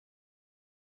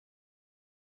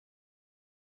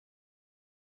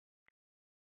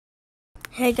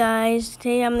Hey guys,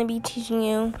 today I'm going to be teaching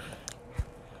you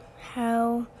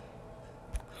how,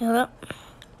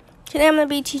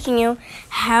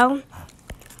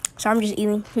 so I'm just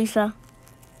eating pizza,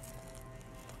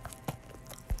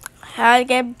 how to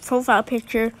get a profile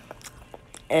picture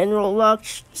in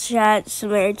Roblox Chat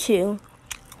Simulator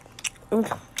 2.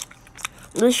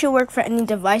 This should work for any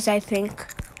device, I think,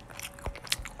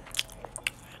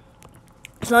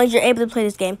 as long as you're able to play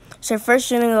this game. So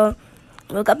first you're going to go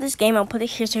look up this game. I'll put it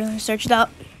here so you can search it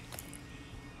up.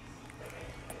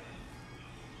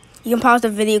 You can pause the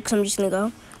video because I'm just going to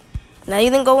go. Now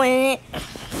you can go in it.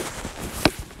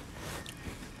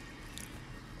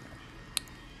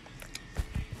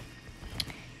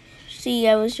 See,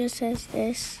 I was just says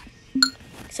this.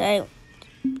 So,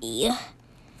 yeah.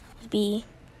 Be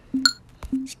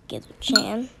Skittle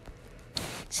Chan.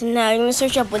 So now you're gonna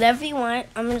search up whatever you want.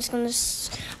 I'm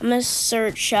gonna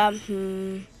search up.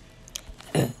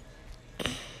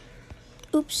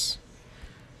 Oops.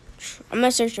 I'm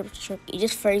gonna search up Tricky.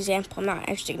 Just for example, I'm not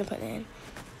actually gonna put it in.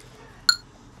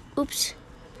 Oops.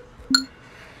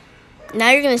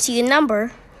 Now you're gonna see the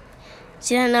number.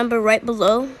 See that number right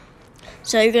below?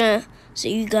 So you're gonna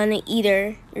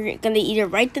either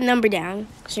write the number down.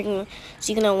 So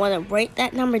you're gonna want to write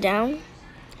that number down.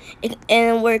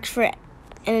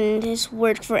 And this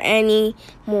works for any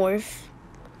morph.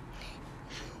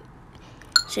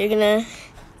 So you're gonna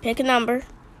pick a number.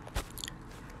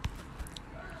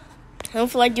 I don't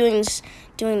feel like doing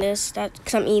this. That's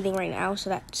because I'm eating right now.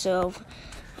 So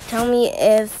tell me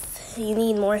if you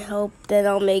need more help. Then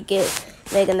I'll make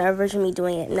another version of me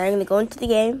doing it. Now you're gonna go into the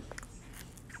game.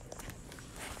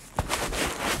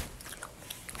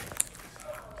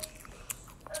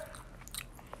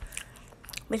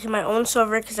 Making my own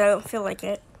server because I don't feel like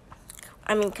it.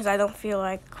 Because I don't feel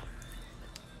like.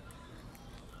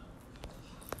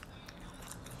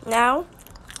 Now,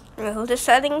 I'm gonna go to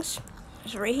settings.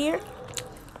 It's right here.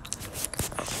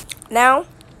 Now,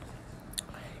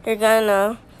 you're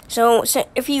gonna. So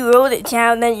if you wrote it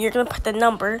down, then you're gonna put the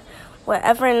number,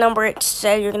 whatever number it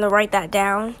said. You're gonna write that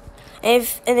down. And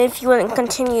if you want to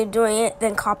continue doing it,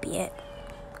 then copy it.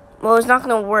 Well, it's not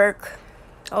gonna work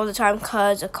all the time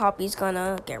because a copy's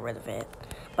gonna get rid of it.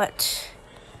 But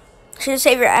you should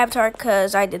save your avatar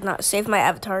because I did not save my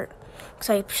avatar because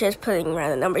I was just putting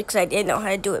random numbers because I didn't know how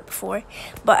to do it before.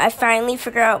 But I finally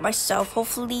figured out myself.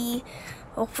 Hopefully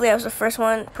I was the first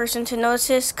person to notice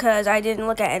this because I didn't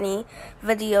look at any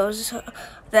videos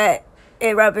that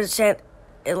it represent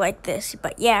it like this.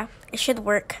 But yeah, it should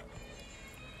work.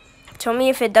 Tell me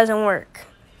if it doesn't work.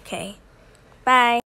 Okay, bye.